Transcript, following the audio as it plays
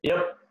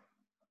Yep.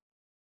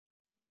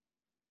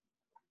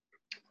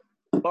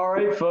 All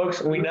right,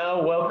 folks. We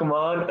now welcome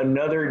on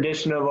another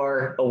edition of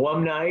our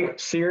alumni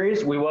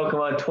series. We welcome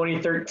on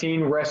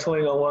 2013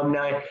 wrestling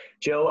alumni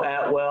Joe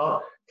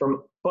Atwell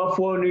from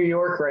Buffalo, New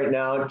York right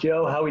now.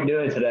 Joe, how are we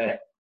doing today?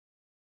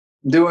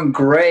 Doing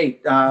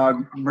great.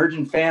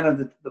 Emerging fan of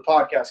the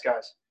podcast,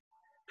 guys.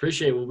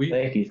 Appreciate it. Well, we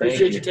Thank you.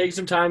 appreciate you taking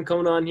some time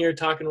coming on here,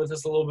 talking with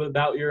us a little bit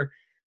about your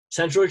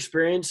Central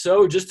experience.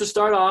 So just to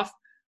start off,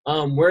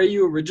 where are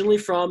you originally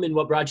from and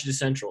what brought you to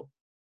Central?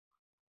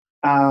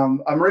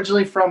 I'm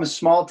originally from a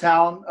small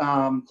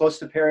town close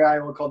to Perry,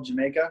 Iowa called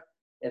Jamaica.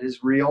 It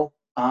is real.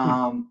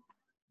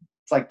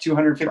 It's like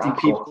 250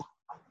 people.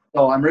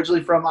 So I'm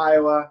originally from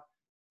Iowa.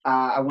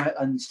 I went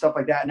and stuff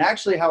like that. And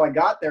actually how I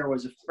got there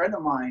was a friend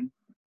of mine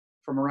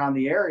from around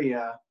the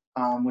area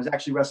was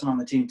actually wrestling on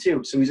the team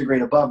too. So he's a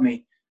grade above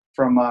me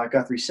from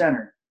Guthrie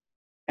Center.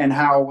 And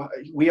how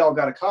we all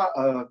got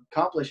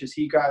accomplished is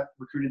he got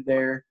recruited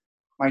there.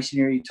 My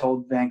senior year, he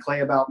told Van Clay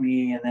about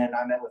me, and then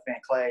I met with Van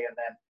Clay, and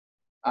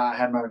then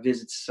had my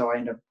visits. So I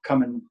ended up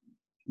coming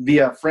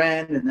via a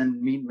friend and then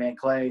meeting Van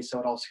Clay. So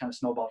it all kind of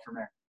snowballed from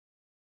there.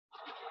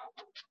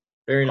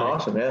 Very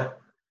nice. Awesome, yeah.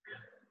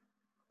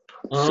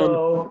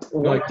 So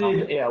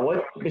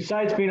what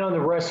besides being on the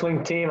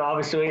wrestling team,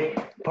 obviously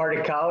part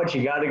of college,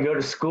 you got to go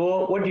to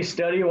school. What did you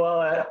study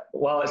while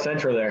at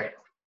Central there?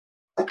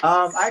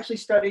 I actually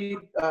studied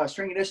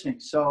string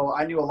conditioning, so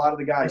I knew a lot of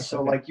the guys.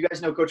 So like you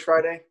guys know Coach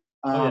Friday,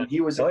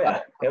 he was.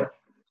 Yep.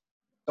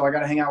 So I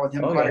got to hang out with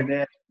him quite a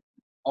bit.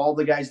 All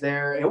the guys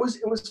there. It was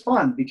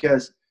fun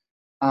because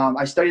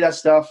I studied that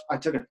stuff. I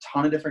took a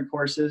ton of different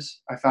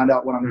courses. I found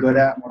out what I'm good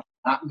at and what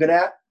I'm not good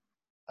at,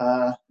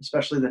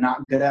 especially the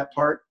not good at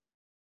part.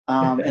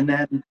 And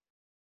then,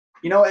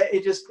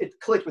 it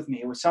clicked with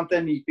me. It was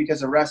something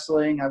because of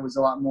wrestling. I was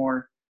a lot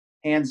more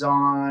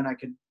hands-on. I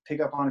could pick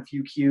up on a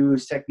few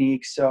cues,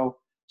 techniques. So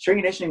string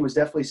conditioning was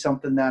definitely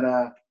something that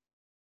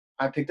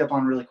I picked up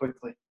on really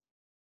quickly.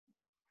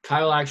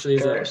 Kyle actually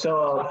is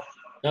a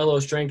fellow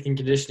strength and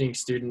conditioning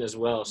student as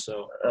well.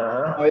 So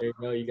there you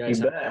go. You guys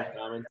have that in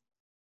common.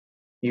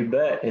 You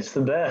bet. It's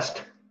the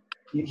best.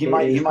 He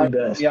might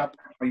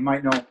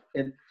know.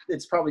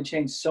 It's probably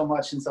changed so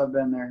much since I've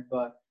been there,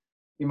 but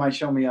he might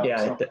show me up.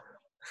 Yeah.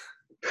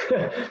 So.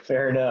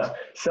 Fair enough.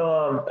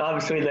 So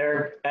obviously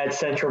there at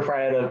Central,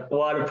 probably had a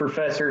lot of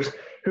professors.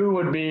 Who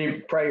would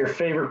be probably your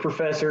favorite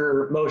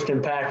professor, most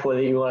impactful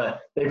that you want to?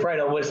 They probably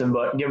don't listen,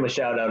 but give them a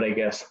shout out, I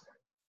guess.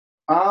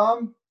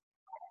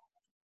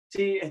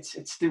 See,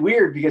 it's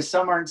weird because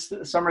some are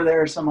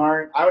there, some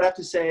aren't. I would have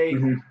to say,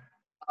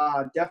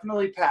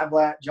 definitely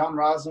Pavlat, John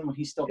Roslin when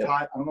he still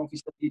taught. I don't know if he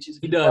still teaches.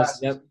 He does.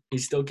 Classes. Yep,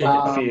 he's still kicking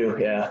a few.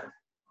 Yeah.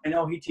 I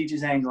know he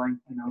teaches angling.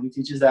 I know he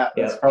teaches that.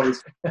 That's probably.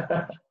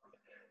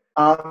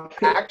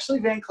 Actually,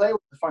 Van Clay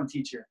was a fun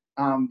teacher.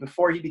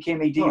 Before he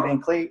became AD,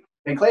 Van Clay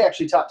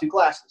actually taught 2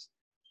 classes.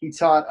 He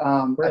taught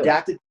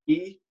adapted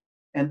ski,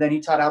 and then he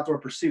taught outdoor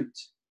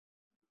pursuits.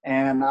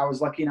 And I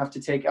was lucky enough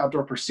to take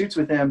outdoor pursuits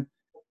with him.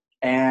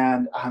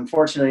 And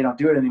unfortunately, I don't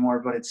do it anymore.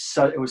 But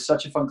it was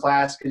such a fun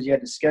class because you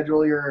had to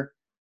schedule your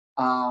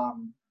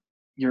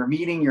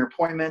meeting, your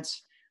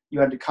appointments. You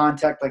had to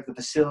contact like the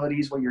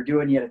facilities, what you're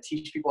doing. You had to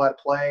teach people how to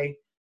play.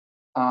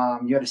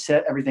 You had to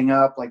set everything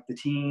up, like the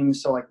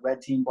teams. So like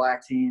red team,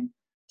 black team.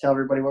 Tell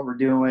everybody what we're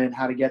doing,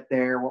 how to get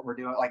there, what we're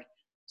doing. Like,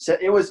 so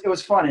it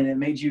was fun, and it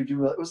made you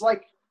do. It was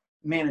like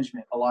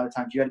management. A lot of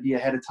times, you had to be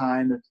ahead of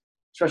time,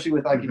 especially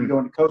with like if you go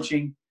into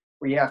coaching,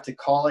 where you have to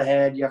call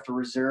ahead, you have to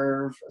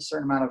reserve a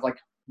certain amount of like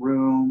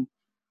room.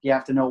 You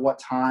have to know what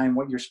time,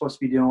 what you're supposed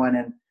to be doing,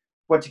 and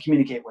what to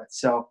communicate with.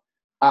 So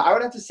I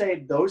would have to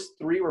say those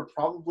 3 were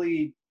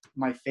probably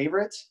my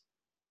favorites.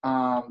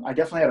 I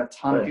definitely had a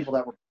ton of people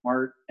that were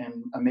smart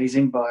and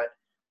amazing, but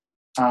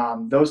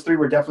those 3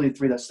 were definitely the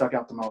 3 that stuck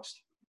out the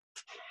most.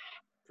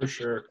 For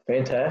sure.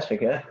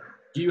 Fantastic, yeah.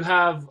 Do you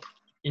have,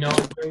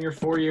 during your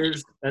 4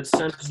 years at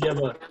Central, do you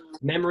have a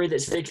memory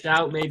that sticks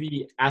out,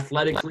 maybe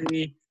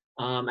athletically,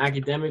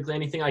 academically,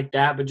 anything like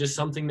that, but just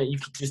something that you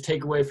could just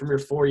take away from your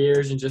 4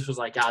 years and just was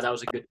like, that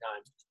was a good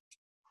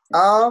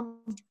time?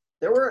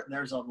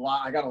 There's a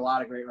lot. I got a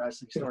lot of great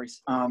wrestling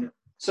stories.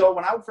 So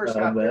when I first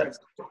got there,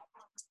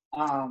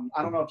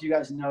 I don't know if you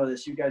guys know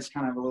this. You guys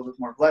kind of have a little bit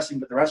more blessing,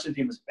 but the wrestling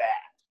team was bad.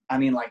 I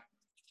mean, like,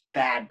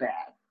 bad.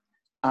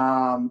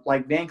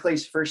 Like Van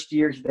Clay's first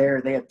year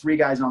there, they had 3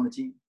 guys on the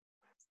team.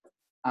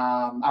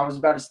 I was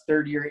about his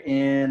 3rd year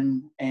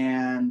in,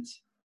 and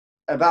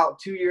about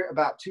 2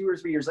 or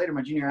 3 years later,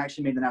 my junior year, I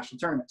actually made the national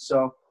tournament.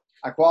 So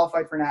I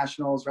qualified for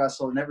nationals,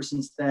 wrestled, and ever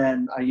since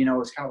then, it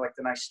was kind of like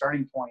the nice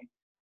starting point.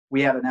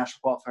 We had a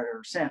national qualifier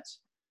ever since.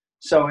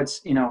 So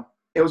it's,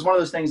 it was one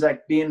of those things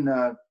like being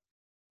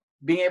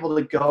able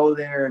to go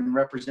there and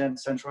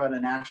represent Central at a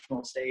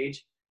national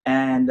stage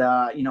and,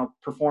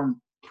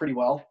 perform pretty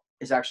well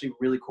is actually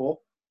really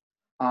cool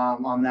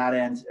on that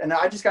end. And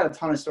I just got a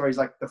ton of stories.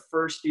 Like the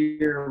first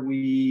year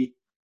we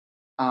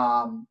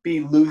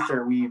beat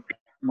Luther,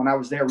 when I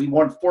was there, we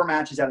won 4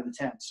 matches out of the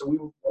 10. So we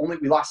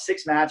lost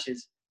 6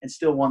 matches and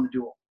still won the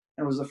duel.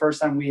 And it was the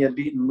first time we had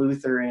beaten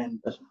Luther in,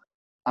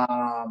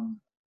 I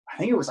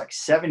think it was like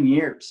 7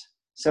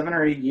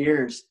 or 8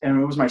 years.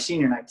 And it was my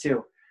senior night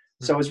too.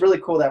 So it was really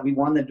cool that we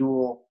won the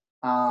duel,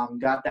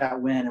 got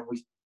that win, and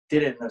we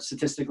did it in a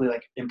statistically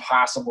like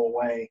impossible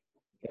way.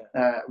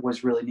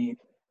 Was really neat.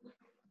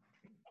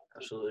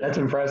 Absolutely. That's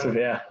impressive.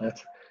 Yeah.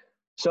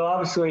 So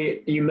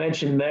obviously you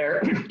mentioned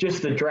there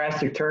just the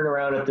drastic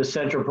turnaround at the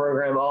Central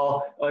program,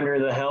 all under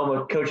the helm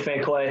of Coach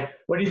Van Clay.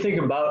 What do you think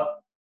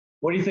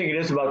it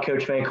is about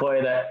Coach Van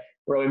Clay that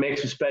really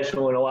makes him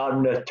special and allowed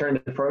him to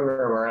turn the program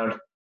around?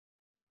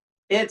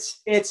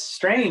 It's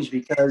strange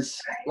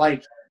because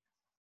like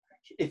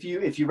if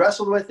you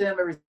wrestled with him,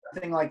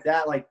 everything like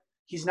that, like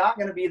he's not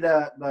going to be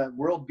the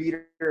world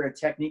beater or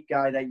technique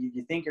guy that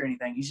you think or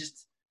anything.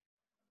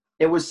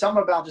 It was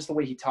something about just the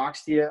way he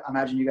talks to you. I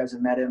imagine you guys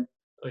have met him.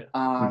 Oh,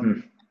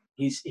 yeah.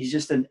 He's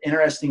just an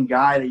interesting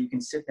guy that you can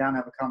sit down and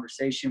have a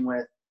conversation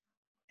with.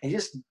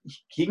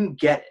 He can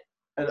get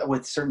it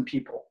with certain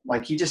people.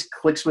 Like he just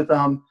clicks with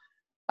them.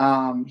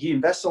 He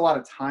invests a lot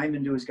of time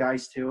into his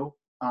guys too.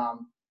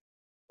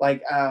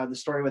 Like the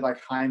story with like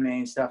Jaime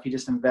and stuff, he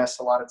just invests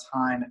a lot of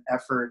time and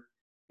effort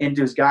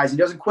into his guys. He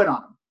doesn't quit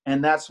on them.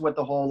 And that's what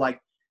the whole like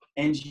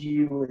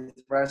NGU with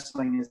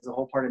wrestling is, the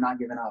whole part of not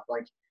giving up.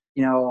 Like,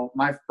 you know,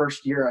 my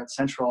first year at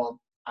Central,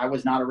 I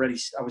was not ready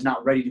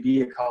to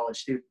be a college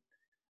student.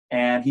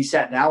 And he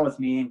sat down with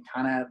me and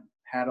kind of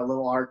had a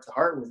little heart to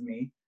heart with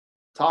me,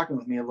 talking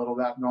with me a little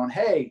bit, going,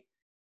 hey,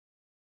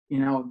 you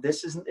know,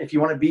 this isn't, if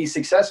you want to be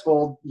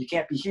successful, you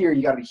can't be here,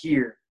 you got to be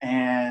here.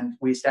 And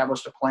we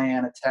established a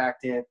plan,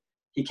 attacked it.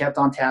 He kept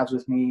on tabs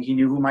with me. He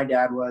knew who my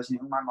dad was, knew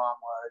who my mom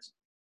was.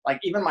 Like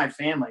even my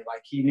family,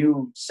 like he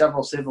knew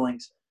several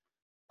siblings.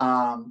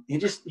 He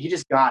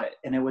just got it.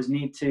 And it was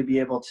neat to be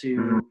able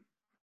to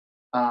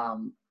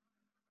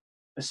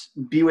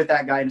be with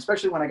that guy. And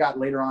especially when I got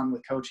later on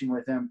with coaching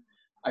with him,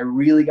 I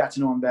really got to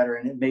know him better,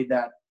 and it made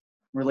that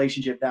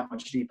relationship that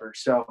much deeper.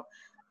 So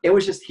it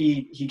was just,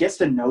 he gets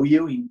to know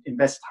you, he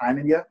invests time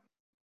in you.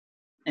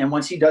 And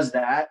once he does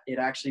that, it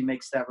actually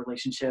makes that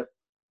relationship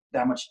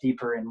that much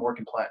deeper and more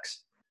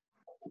complex.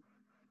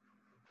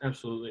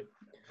 Absolutely.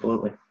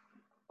 Absolutely.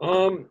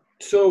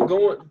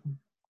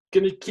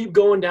 Gonna keep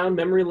going down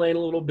memory lane a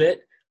little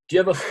bit. Do you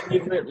have a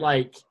favorite,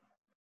 like,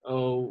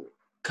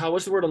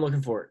 what's the word I'm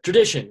looking for?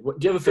 Tradition. Do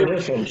you have a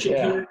favorite tradition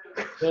here?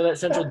 You know, that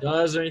Central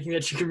does, or anything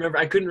that you can remember?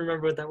 I couldn't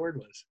remember what that word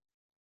was.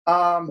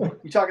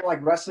 You talking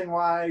like wrestling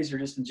wise or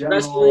just in general?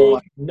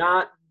 Wrestling,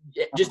 not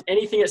just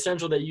anything at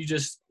Central that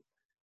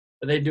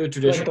they do a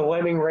tradition. Like the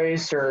lemming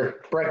race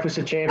or breakfast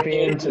of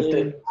champions.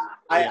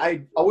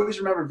 I always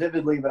remember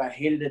vividly, but I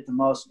hated it the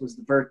most was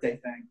the birthday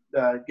thing,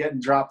 getting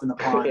dropped in the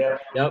pond.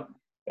 Yep.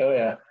 Oh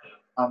yeah.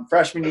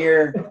 Freshman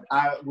year,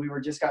 we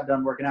just got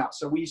done working out,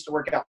 so we used to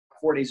work out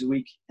 4 days a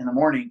week in the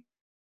morning,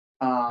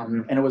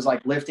 and it was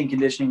like lifting,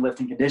 conditioning.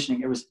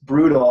 It was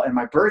brutal. And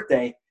my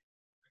birthday,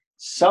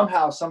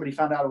 somehow somebody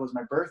found out it was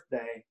my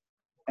birthday,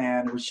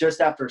 and it was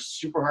just after a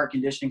super hard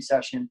conditioning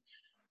session,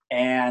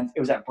 and it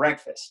was at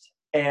breakfast.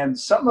 And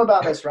something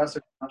about us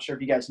wrestlers, I'm not sure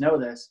if you guys know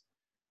this,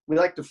 we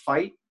like to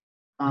fight.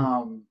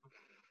 And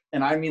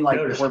I mean, like,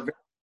 we're very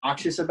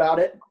obnoxious about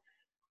it.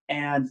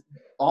 And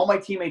all my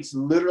teammates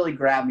literally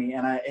grabbed me,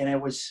 and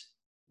it was,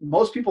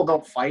 most people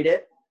don't fight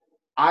it.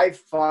 I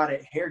fought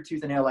it hair,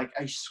 tooth, and nail. Like,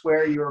 I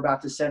swear you were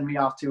about to send me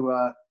off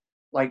to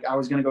like I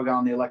was going to go down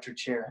on the electric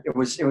chair. It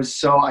was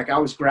so, like, I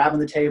was grabbing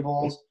the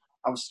tables,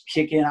 I was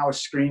kicking, I was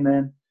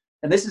screaming.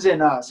 And this is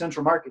in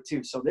Central Market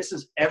too. So this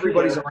is,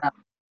 everybody's around.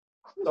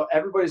 So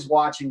everybody's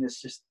watching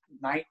this, this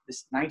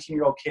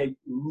 19-year-old kid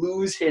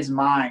lose his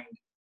mind.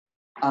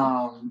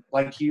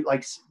 Like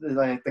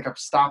a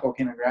Gestapo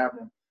came and grabbed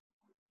him.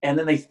 And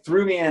then they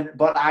threw me in,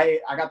 but I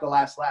got the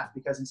last laugh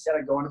because instead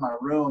of going to my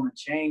room and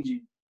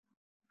changing,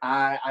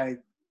 I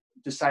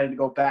decided to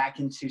go back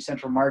into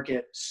Central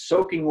Market,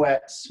 soaking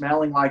wet,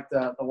 smelling like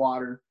the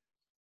water,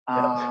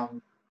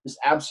 just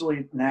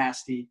absolutely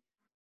nasty,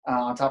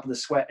 on top of the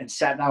sweat, and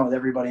sat down with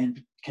everybody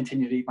and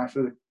continued to eat my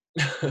food.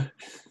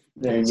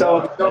 There you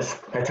go.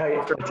 That's how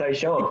you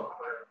show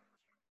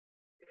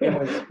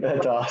them.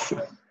 That's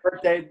awesome.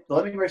 Birthday, the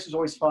lemming race was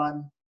always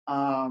fun.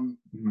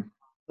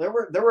 There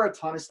were a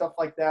ton of stuff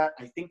like that.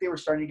 I think they were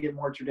starting to get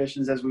more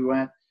traditions as we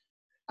went.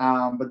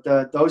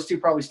 But those two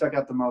probably stuck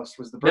out the most,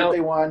 was the birthday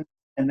one,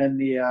 and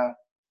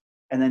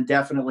then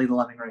definitely the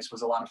lemming race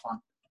was a lot of fun.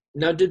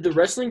 Now, did the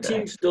wrestling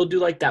team still do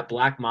like that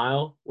Black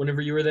Mile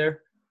whenever you were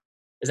there?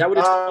 Is that what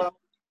it's called?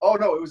 Oh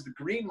no, it was the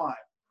Green Mile.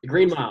 The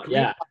Green Mile,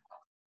 yeah.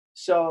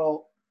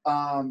 So,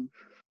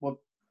 well,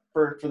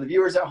 for the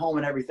viewers at home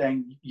and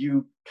everything,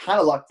 you kind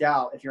of lucked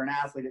out if you're an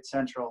athlete at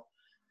Central.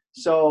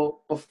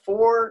 So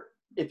before,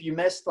 if you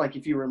missed, like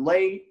if you were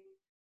late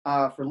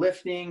for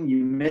lifting,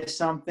 you missed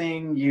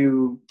something,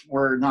 you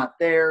were not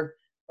there,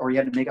 or you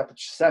had to make up a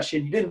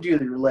session, you didn't do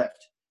your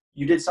lift.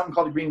 You did something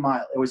called the Green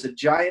Mile. It was a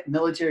giant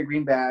military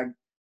green bag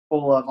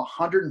full of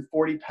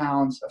 140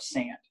 pounds of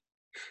sand.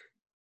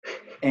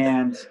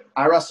 And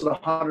I wrestled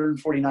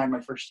 149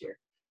 my first year.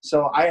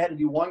 So I had to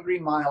do 1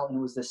 green mile, and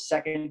it was the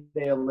second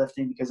day of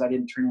lifting because I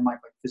didn't turn in my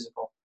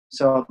physical.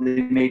 So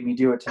they made me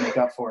do it to make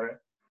up for it.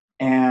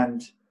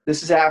 And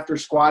this is after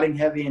squatting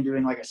heavy and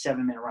doing like a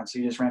 7-minute run. So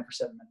you just ran for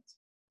 7 minutes.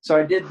 So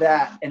I did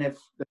that. And if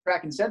the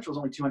track in Central is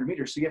only 200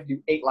 meters, so you have to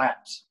do 8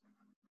 laps.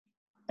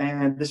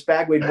 And this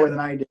bag weighed more than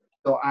I did.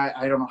 So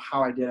I don't know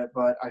how I did it,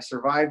 but I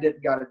survived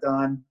it, got it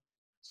done.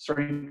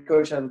 Strength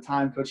coach at the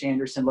time, Coach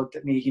Anderson, looked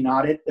at me. He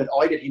nodded.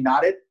 All he did, he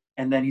nodded.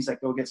 And then he's like,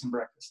 go get some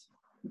breakfast.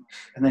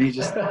 And then he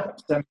just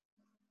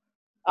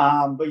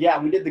but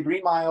yeah, we did the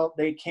green mile.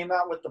 They came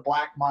out with the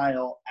black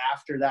mile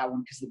after that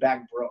one because the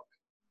bag broke.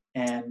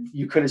 And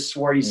you could have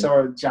swore you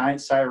saw a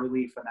giant sigh of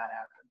relief when that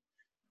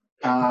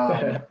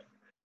happened.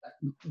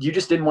 You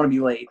just didn't want to be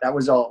late. That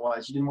was all it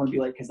was. You didn't want to be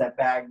late because that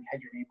bag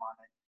had your name on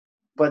it.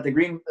 But the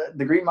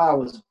green mile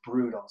was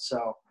brutal.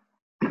 So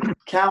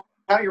count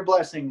your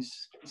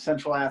blessings,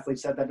 Central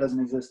athletes, that doesn't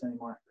exist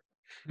anymore.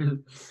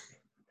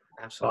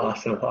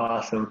 Absolutely.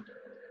 Awesome.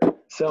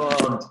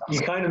 So you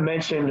kind of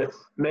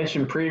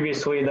mentioned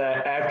previously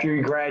that after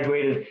you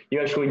graduated, you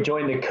actually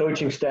joined the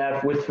coaching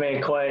staff with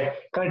Van Clay.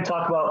 Kind of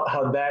talk about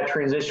how that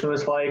transition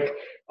was like.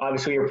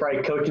 Obviously, you're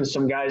probably coaching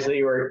some guys that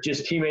you were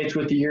just teammates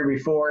with the year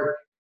before.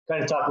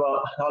 Kind of talk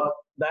about how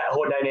that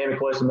whole dynamic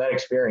was in that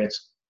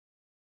experience.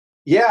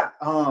 Yeah,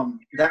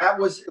 it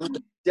was a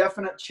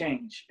definite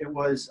change. It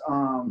was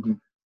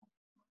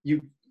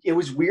it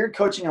was weird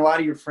coaching a lot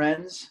of your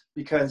friends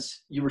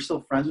because you were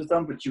still friends with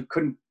them, but you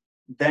couldn't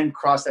then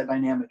cross that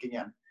dynamic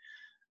again.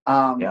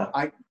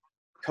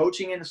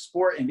 Coaching in a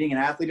sport and being an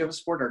athlete of a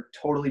sport are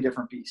totally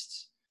different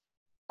beasts.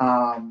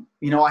 I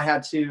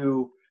had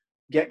to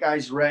get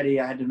guys ready.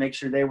 I had to make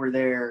sure they were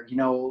there.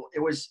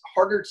 It was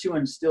harder to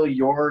instill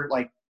your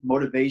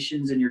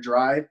motivations and your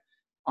drive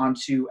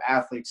onto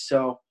athletes.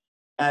 So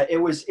it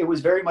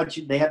was very much,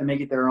 they had to make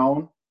it their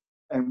own.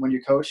 And when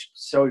you coach,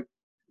 so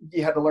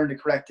you had to learn to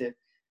correct it.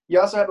 You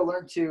also had to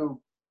learn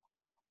to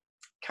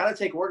kind of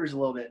take orders a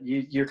little bit.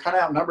 You're kind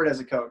of outnumbered as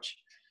a coach.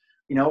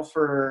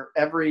 For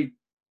every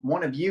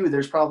one of you,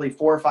 there's probably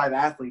 4 or 5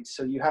 athletes.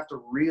 So you have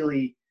to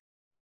really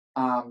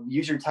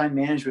use your time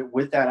management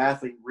with that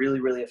athlete really,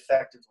 really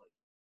effectively.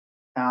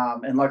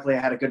 And luckily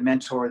I had a good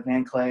mentor with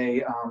Van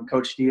Clay,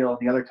 Coach Deal, and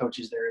the other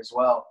coaches there as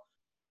well.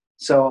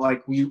 So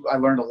I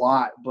learned a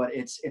lot, but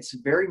it's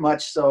very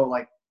much so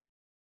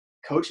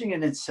coaching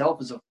in itself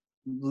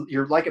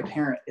you're like a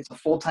parent. It's a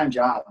full-time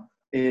job.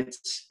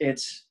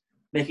 It's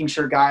making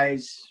sure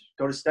guys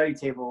go to study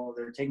table,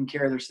 they're taking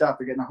care of their stuff,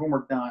 they're getting their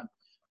homework done,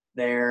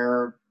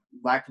 their,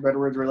 lack of better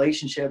words,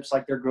 relationships,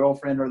 like their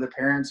girlfriend or their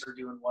parents are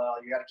doing well.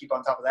 You got to keep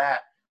on top of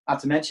that. Not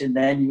to mention,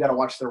 then you got to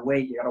watch their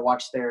weight. You got to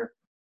watch their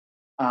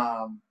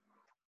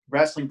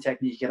wrestling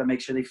technique. You got to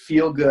make sure they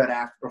feel good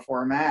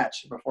before a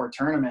match, before a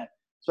tournament,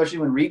 especially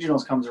when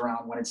regionals comes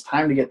around, when it's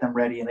time to get them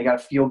ready and they got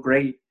to feel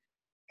great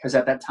because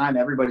at that time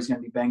everybody's going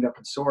to be banged up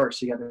and sore.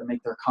 So you got to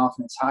make their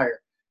confidence higher.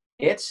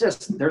 It's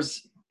just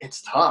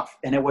it's tough,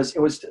 and it was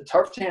a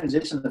tough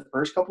transition the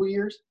first couple of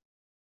years,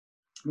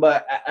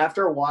 but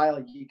after a while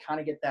you kind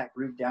of get that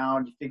groove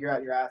down. You figure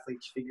out your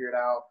athletes, you figure it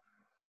out.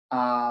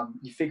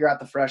 You figure out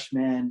the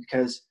freshmen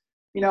because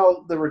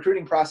the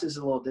recruiting process is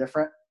a little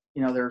different.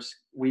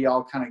 We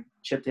all kind of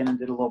chipped in and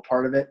did a little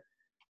part of it,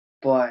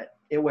 but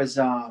it was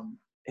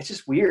it's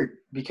just weird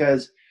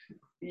because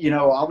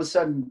all of a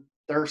sudden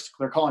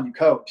they're calling you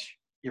coach.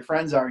 Your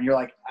friends are, and you're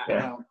like, I don't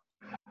know.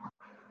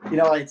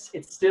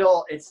 It's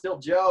still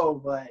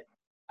Joe, but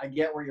I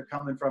get where you're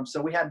coming from.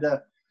 So you kind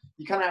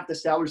of have to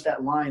establish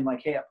that line,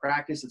 hey, at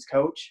practice it's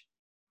coach.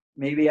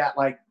 Maybe at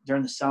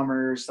during the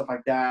summer, stuff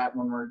like that,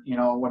 when we're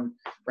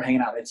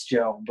hanging out, it's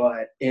Joe.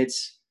 But you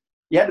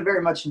had to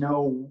very much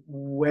know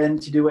when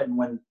to do it and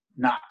when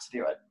not to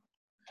do it,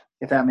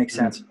 if that makes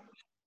sense.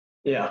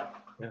 Yeah.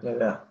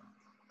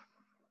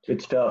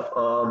 Good stuff.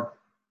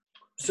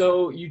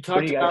 So you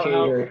talked about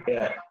how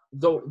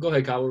go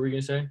ahead, Kyle. What were you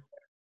gonna say?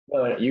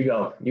 No, you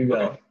go.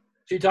 Okay.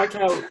 So you talked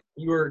how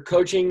you were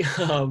coaching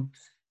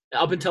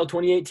up until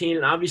 2018,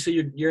 and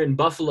obviously you're in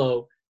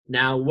Buffalo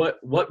now.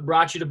 What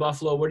brought you to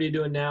Buffalo? What are you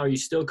doing now? Are you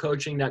still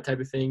coaching, that type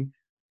of thing?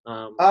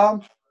 A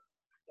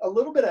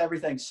little bit of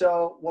everything.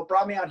 So what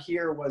brought me out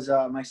here was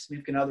my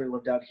significant other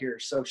lived out here,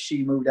 so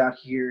she moved out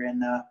here,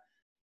 and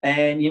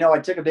I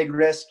took a big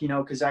risk,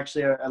 because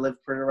actually I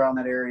lived pretty around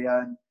that area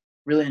and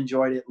really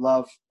enjoyed it.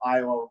 Love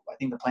Iowa. I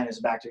think the plan is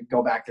to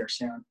go back there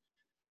soon.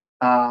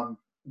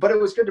 But it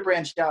was good to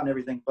branch out and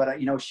everything. But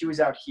she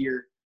was out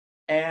here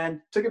and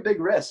took a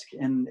big risk,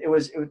 and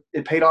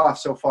it paid off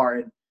so far.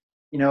 And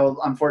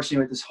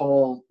unfortunately with this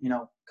whole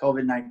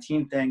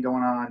COVID-19 thing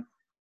going on,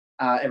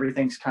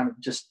 everything's kind of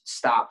just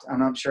stopped. I'm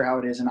not sure how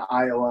it is in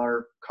Iowa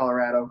or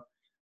Colorado,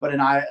 but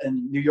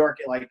in New York,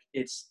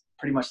 it's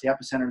pretty much the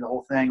epicenter of the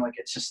whole thing.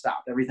 It's just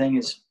stopped. Everything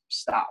is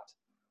stopped,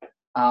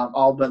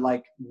 all but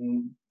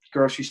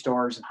grocery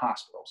stores and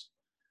hospitals.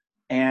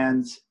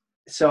 And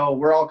so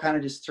we're all kind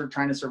of just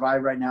trying to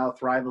survive right now,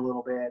 thrive a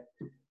little bit.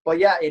 But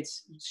yeah,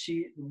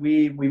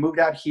 we moved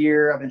out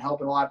here. I've been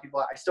helping a lot of people.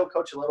 I still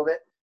coach a little bit.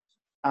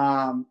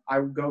 I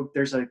would go.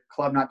 There's a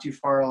club not too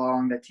far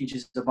along that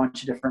teaches a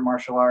bunch of different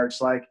martial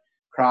arts like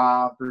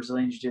Krav,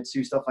 Brazilian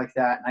Jiu-Jitsu, stuff like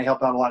that. And I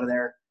help out a lot of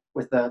there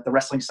with the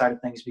wrestling side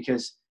of things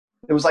because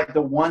it was like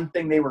the one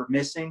thing they were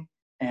missing.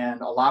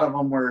 And a lot of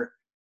them were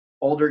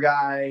older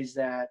guys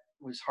that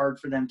was hard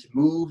for them to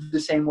move the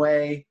same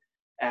way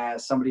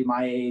as somebody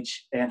my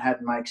age and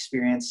had my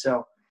experience.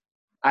 So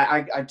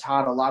I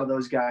taught a lot of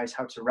those guys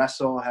how to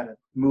wrestle, how to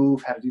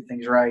move, how to do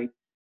things right.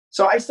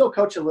 So I still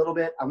coach a little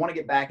bit. I want to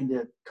get back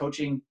into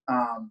coaching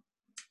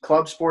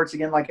club sports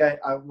again, like I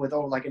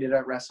did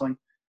at wrestling.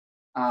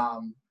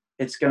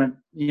 It's gonna,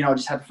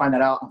 just have to find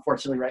that out.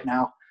 Unfortunately, right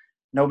now,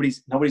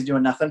 nobody's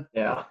doing nothing.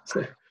 Yeah.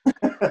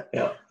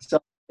 Yeah. So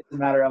it's a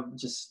matter of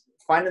just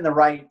finding the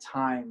right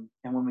time,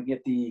 and when we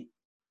get the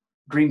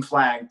green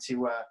flag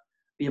to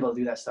be able to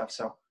do that stuff.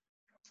 So.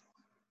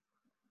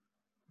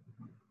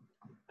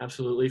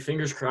 Absolutely.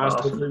 Fingers crossed.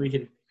 Awesome. Hopefully we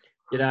can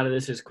get out of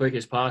this as quick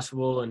as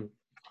possible and,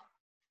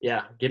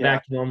 get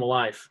back to normal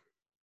life.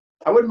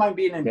 I wouldn't mind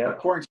being in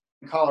quarantine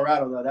in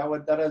Colorado, though.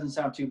 That doesn't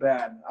sound too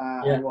bad.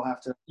 I will have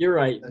to. You're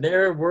right.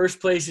 There are worse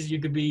places you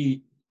could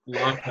be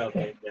locked up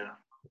in.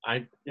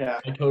 I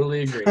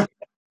totally agree.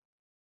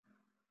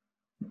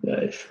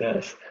 Nice.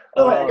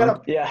 Oh, I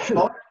got a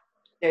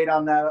update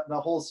on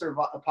the whole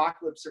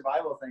apocalypse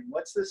survival thing.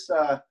 What's this?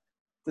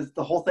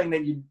 The whole thing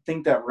that you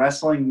think that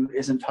wrestling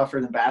isn't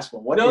tougher than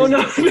basketball. No.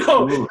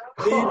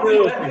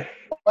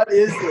 What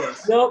is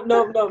this?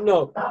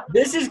 No.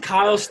 This is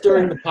Kyle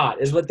stirring the pot,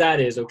 is what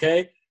that is,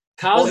 okay?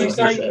 Kyle's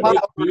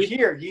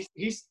here.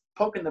 He's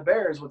poking the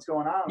bear is what's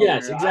going on.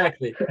 Yes,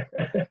 exactly.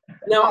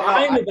 Now,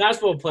 I'm a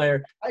basketball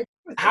player.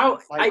 How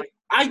can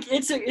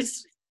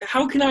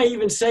I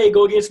even say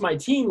go against my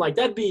team? Like,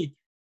 that's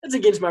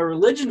against my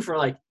religion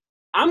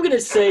I'm going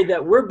to say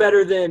that we're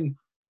better than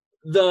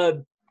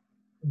the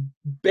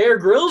Bear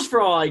Grylls for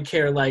all I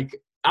care. Like,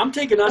 I'm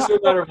taking us no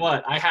matter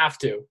what. I have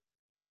to.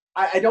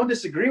 I don't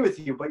disagree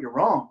with you, but you're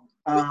wrong.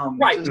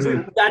 Right.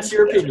 That's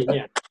your opinion,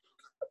 yeah.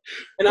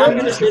 And I'm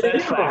going to say that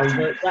you're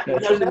wrong, but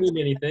that doesn't mean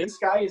anything. The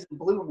sky isn't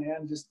blue,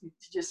 man. Just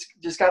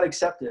got to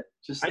accept it.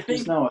 Just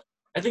know it.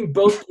 I think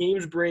both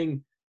teams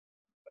bring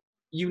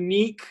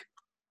unique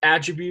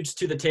attributes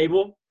to the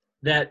table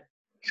that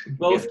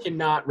both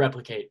cannot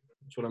replicate.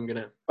 That's what I'm going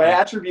to – By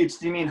attributes,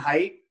 do you mean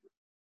height?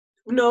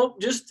 No,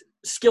 just –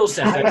 skill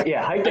sets.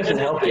 Height doesn't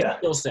help you.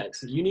 Skill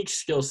sets, unique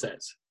skill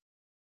sets.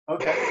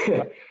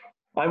 Okay.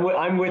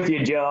 I'm with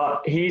you,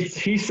 Joe.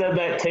 He said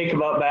that take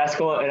about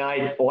basketball, and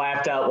I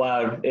laughed out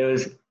loud. It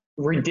was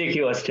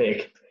ridiculous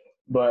take.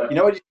 But you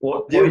know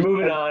what? We're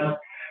moving on.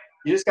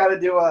 You just got to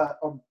do a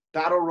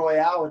battle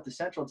royale with the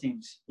Central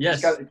teams. Yes.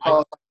 You just got to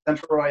call it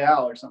Central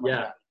Royale or something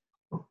like that.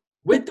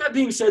 With that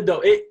being said,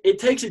 though, it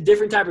takes a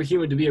different type of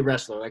human to be a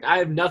wrestler. Like, I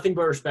have nothing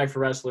but respect for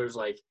wrestlers.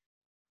 Like,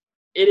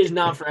 it is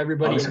not for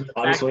everybody.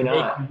 Obviously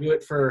not. They can do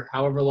it for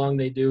however long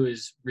they do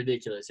is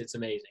ridiculous. It's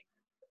amazing.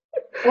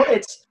 Well,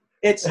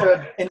 it's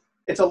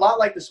a lot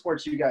like the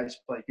sports you guys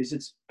play because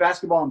it's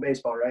basketball and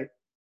baseball, right?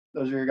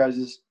 Those are your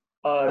guys'.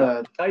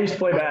 I used to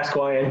play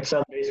basketball and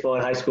some baseball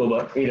in high school,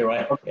 but either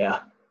way,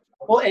 yeah.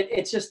 Well,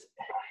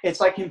 it's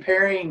like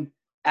comparing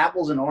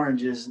apples and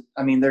oranges.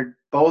 I mean, they're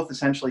both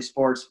essentially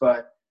sports,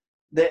 but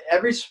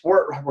every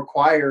sport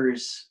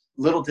requires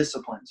little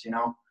disciplines,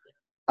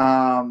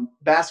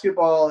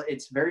 Basketball,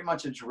 it's very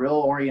much a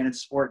drill-oriented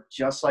sport,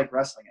 just like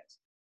wrestling is.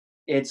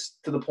 It's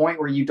to the point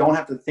where you don't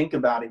have to think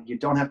about it. You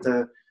don't have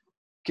to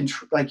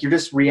you're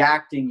just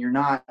reacting. You're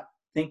not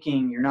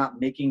thinking. You're not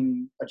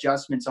making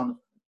adjustments on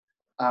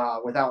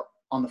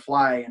the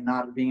fly and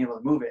not being able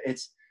to move it.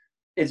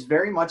 It's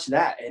very much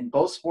that, and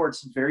both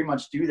sports very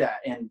much do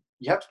that. And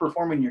you have to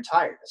perform when you're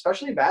tired,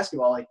 especially in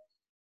basketball. Like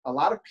a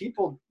lot of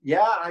people,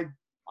 I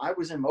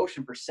was in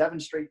motion for 7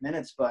 straight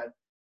minutes, but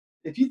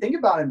if you think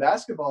about it in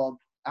basketball,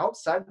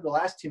 outside of the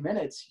last 2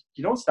 minutes,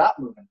 you don't stop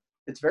moving.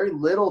 It's very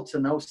little to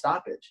no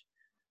stoppage.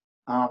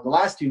 The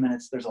last 2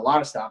 minutes, there's a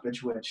lot of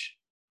stoppage, which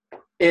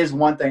is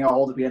one thing I'll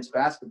hold against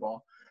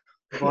basketball.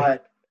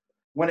 But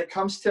when it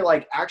comes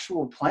to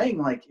actual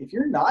playing, if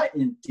you're not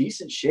in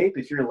decent shape,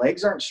 if your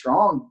legs aren't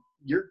strong,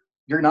 you're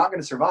not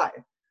going to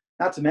survive.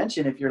 Not to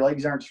mention if your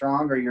legs aren't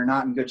strong or you're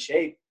not in good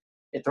shape,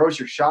 it throws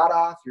your shot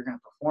off. You're going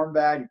to perform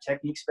bad. Your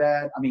technique's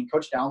bad. I mean,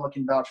 Coach Downlook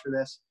can vouch for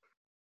this.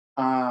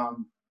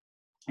 And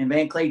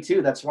Van Clay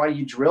too. That's why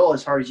you drill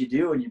as hard as you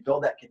do, and you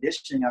build that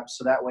conditioning up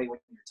so that way when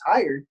you're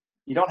tired,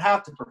 you don't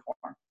have to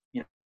perform.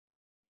 You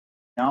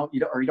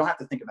don't have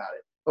to think about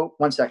it. Oh,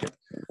 1 second.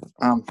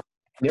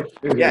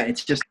 Yeah,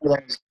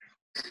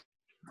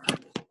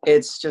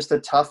 it's just a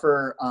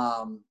tougher.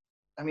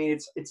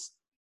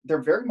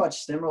 They're very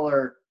much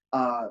similar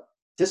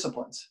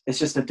disciplines. It's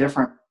just a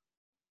different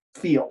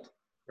field,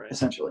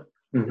 essentially.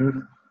 Mm-hmm.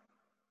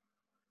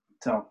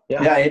 So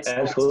it's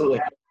absolutely.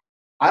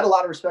 I had a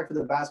lot of respect for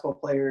the basketball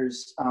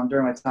players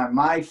during my time.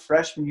 My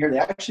freshman year, they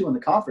actually won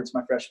the conference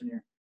my freshman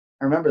year.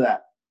 I remember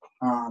that.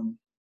 And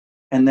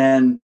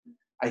then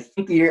I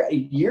think a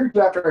year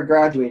after I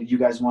graduated, you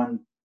guys won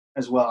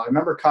as well. I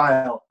remember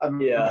Kyle. I'm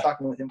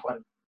talking with him quite a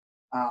bit.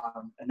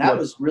 And that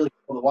was really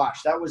cool to watch.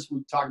 That was,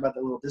 we talked about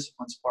the little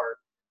disciplines part,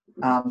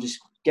 just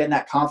getting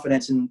that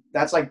confidence. And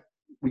that's like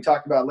we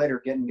talked about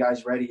later, getting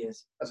guys ready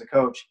as a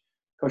coach.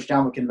 Coach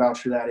Downwood can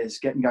vouch for that, is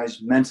getting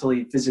guys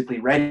mentally, physically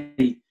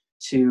ready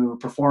to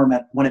perform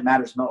when it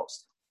matters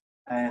most.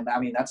 And I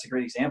mean, that's a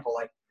great example.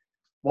 Like,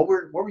 what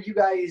were you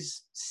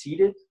guys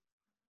seated?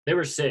 They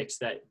were 6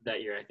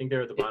 that year. I think they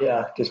were at the bottom.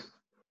 Yeah,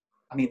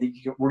 I mean,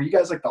 were you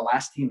guys like the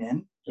last team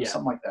in? Or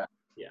something like that.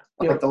 Yeah.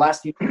 Like the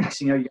last team,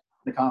 you know, you got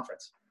the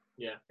conference.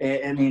 Yeah.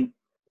 I mean,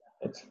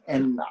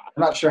 and I'm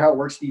not sure how it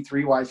works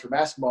D3 wise for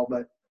basketball,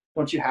 but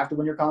don't you have to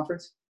win your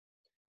conference?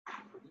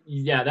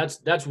 Yeah,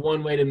 that's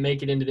one way to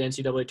make it into the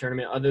NCAA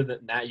tournament. Other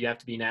than that, you have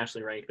to be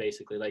nationally ranked,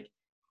 basically. Like,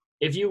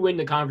 if you win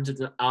the conference,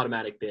 it's an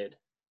automatic bid.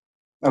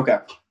 Okay.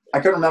 I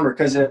couldn't remember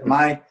because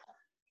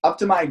up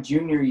to my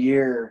junior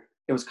year,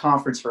 it was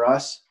conference for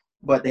us,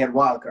 but they had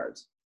wild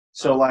cards.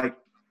 So, like,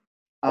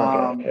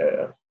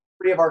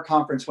 3 of our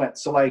conference went.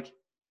 So, like,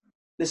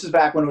 this is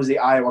back when it was the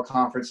Iowa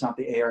Conference, not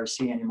the ARC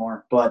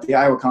anymore, but the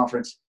Iowa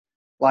Conference.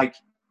 Like,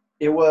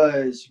 it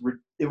was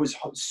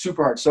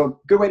super hard. So, a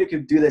good way to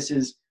do this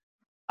is,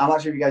 I'm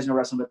not sure if you guys know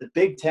wrestling, but the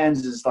Big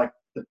Tens is like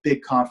the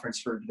big conference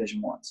for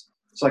Division I's.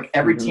 So, like,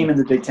 every team in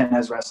the Big Ten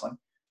has wrestling.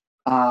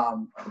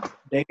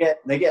 They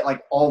get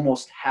like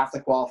almost half the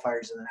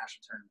qualifiers in the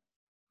national tournament.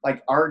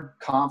 Like, our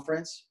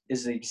conference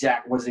was the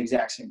exact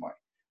same way.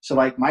 So,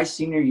 like, my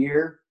senior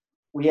year,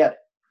 we had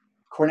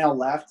Cornell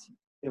left.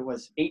 It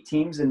was 8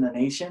 teams in the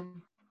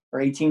nation,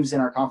 or 8 teams in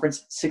our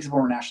conference. 6 of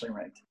them were nationally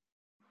ranked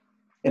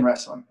in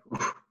wrestling.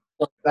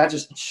 So that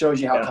just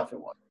shows you how tough it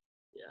was.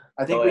 Yeah.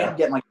 I think we ended up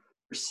getting like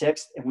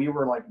 6th, and we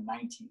were like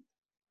 19th.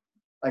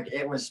 Like,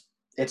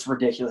 it's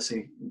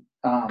ridiculously.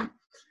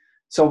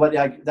 So, but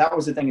like, that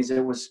was the thing, is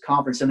it was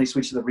conference, and they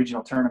switched to the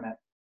regional tournament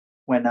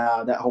when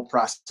that whole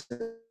process.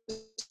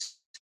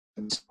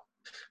 It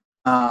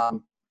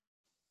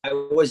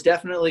was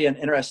definitely an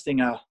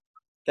interesting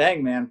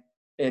thing, man.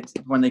 It's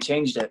when they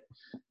changed it.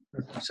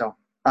 So,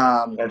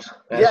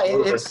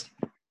 it's.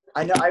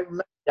 I know. I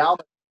remember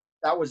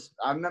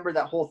I remember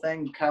that whole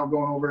thing, kind of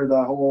going over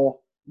the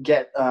whole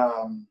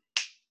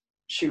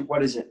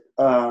what is it?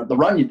 The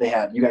run you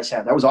guys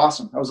had. That was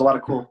awesome. That was a lot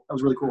of cool. That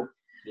was really cool.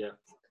 Yeah.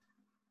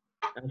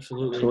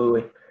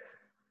 Absolutely.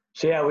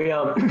 So yeah, we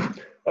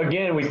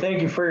again, we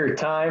thank you for your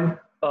time.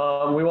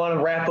 We want to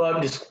wrap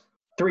up just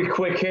 3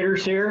 quick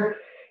hitters here.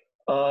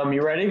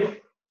 You ready?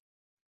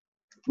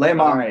 Lay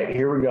them on. All right,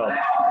 here we go.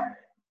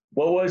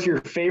 What was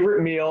your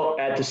favorite meal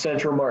at the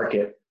Central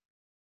Market?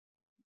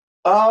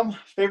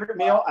 Favorite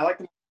meal? I like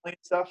the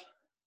Mongolian stuff.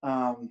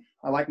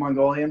 I like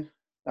Mongolian.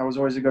 That was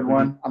always a good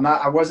one.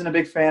 I wasn't a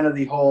big fan of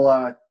the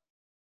whole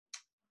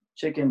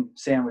chicken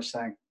sandwich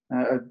thing.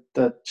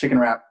 The chicken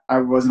wrap. I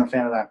wasn't a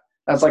fan of that.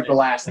 That's like the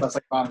last. That's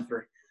like bottom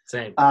 3.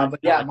 Same. But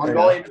yeah,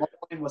 Mongolian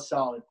was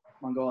solid.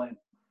 Mongolian.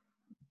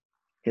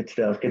 Good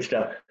stuff.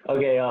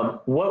 Okay,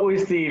 what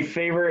was the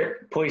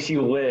favorite place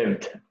you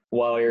lived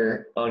while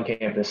you're on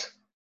campus?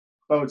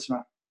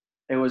 Boatsma.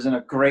 It was in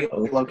a great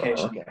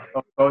location. Okay.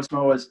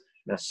 Boatsma was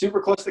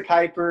super close to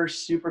Kuiper,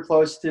 super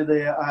close to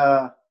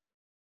the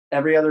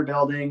every other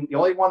building. The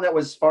only one that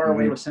was far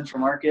away was Central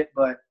Market,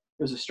 but it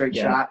was a straight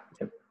shot.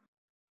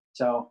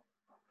 So,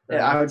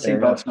 yeah, I would say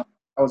Boatsma.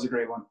 That was a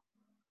great one.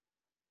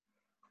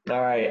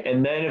 All right,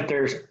 and then if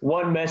there's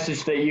one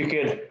message that you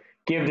could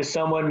give to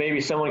someone, maybe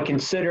someone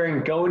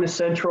considering going to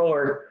Central,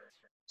 or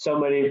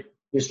somebody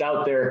just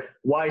out there,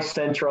 why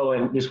Central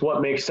and just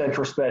what makes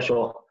Central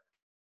special?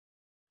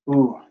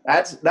 Ooh,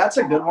 that's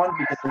a good one,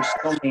 because there's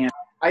so many.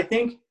 I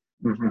think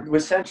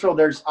with Central,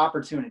 there's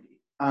opportunity.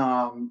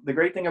 The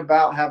great thing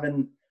about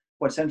having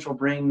what Central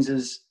brings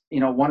is,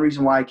 one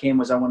reason why I came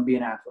was I want to be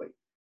an athlete.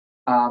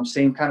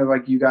 Same kind of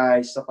like you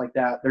guys, stuff like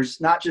that.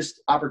 There's not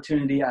just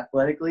opportunity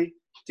athletically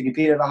to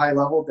compete at a high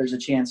level. There's a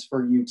chance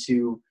for you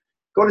to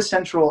go to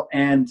Central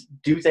and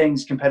do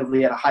things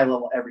competitively at a high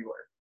level everywhere.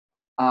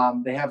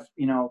 They have,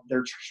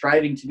 they're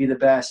striving to be the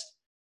best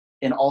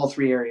in all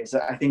 3 areas.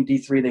 I think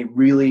D3, they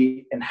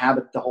really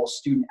inhabit the whole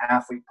student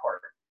athlete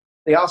part.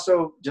 They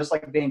also, just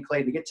like Van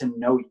Clay, they get to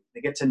know you.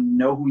 They get to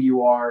know who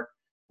you are,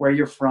 where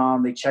you're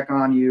from. They check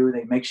on you.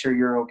 They make sure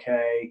you're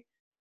okay.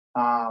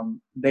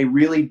 They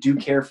really do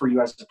care for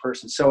you as a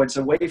person. So it's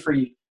a way for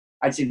you.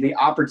 I'd say the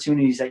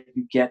opportunities that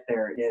you get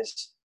there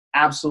is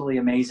absolutely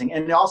amazing.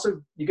 And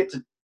also you get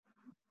to,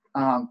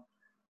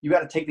 you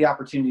got to take the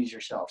opportunities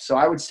yourself. So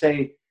I would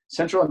say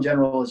Central in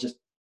general is just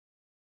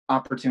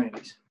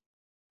opportunities.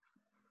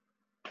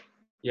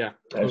 Yeah,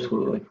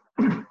 absolutely.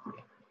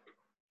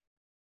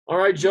 All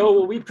right, Joe.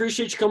 Well, we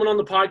appreciate you coming on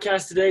the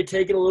podcast today,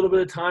 taking a little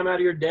bit of time out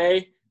of your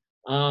day.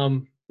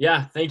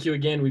 Yeah, thank you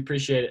again. We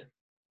appreciate it.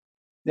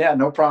 Yeah,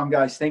 no problem,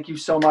 guys. Thank you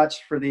so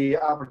much for the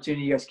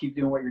opportunity. You guys keep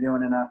doing what you're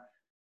doing,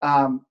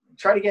 and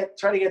try to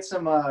get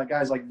some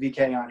guys like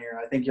VK on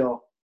here. I think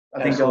you'll.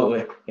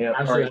 Absolutely. Yeah.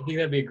 Absolutely. I think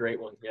that'd be a great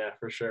one. Yeah,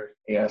 for sure.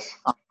 Yes.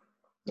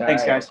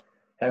 Thanks, guys.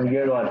 Have a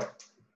good one.